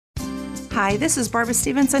Hi, this is Barbara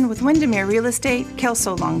Stephenson with Windermere Real Estate,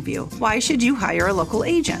 Kelso, Longview. Why should you hire a local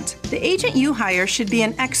agent? The agent you hire should be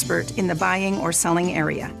an expert in the buying or selling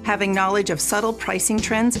area. Having knowledge of subtle pricing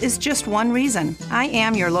trends is just one reason. I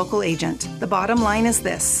am your local agent. The bottom line is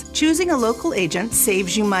this: choosing a local agent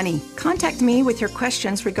saves you money. Contact me with your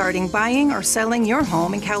questions regarding buying or selling your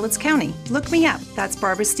home in Cowlitz County. Look me up. That's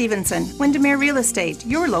Barbara Stephenson, Windermere Real Estate,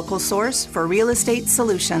 your local source for real estate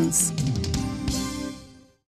solutions.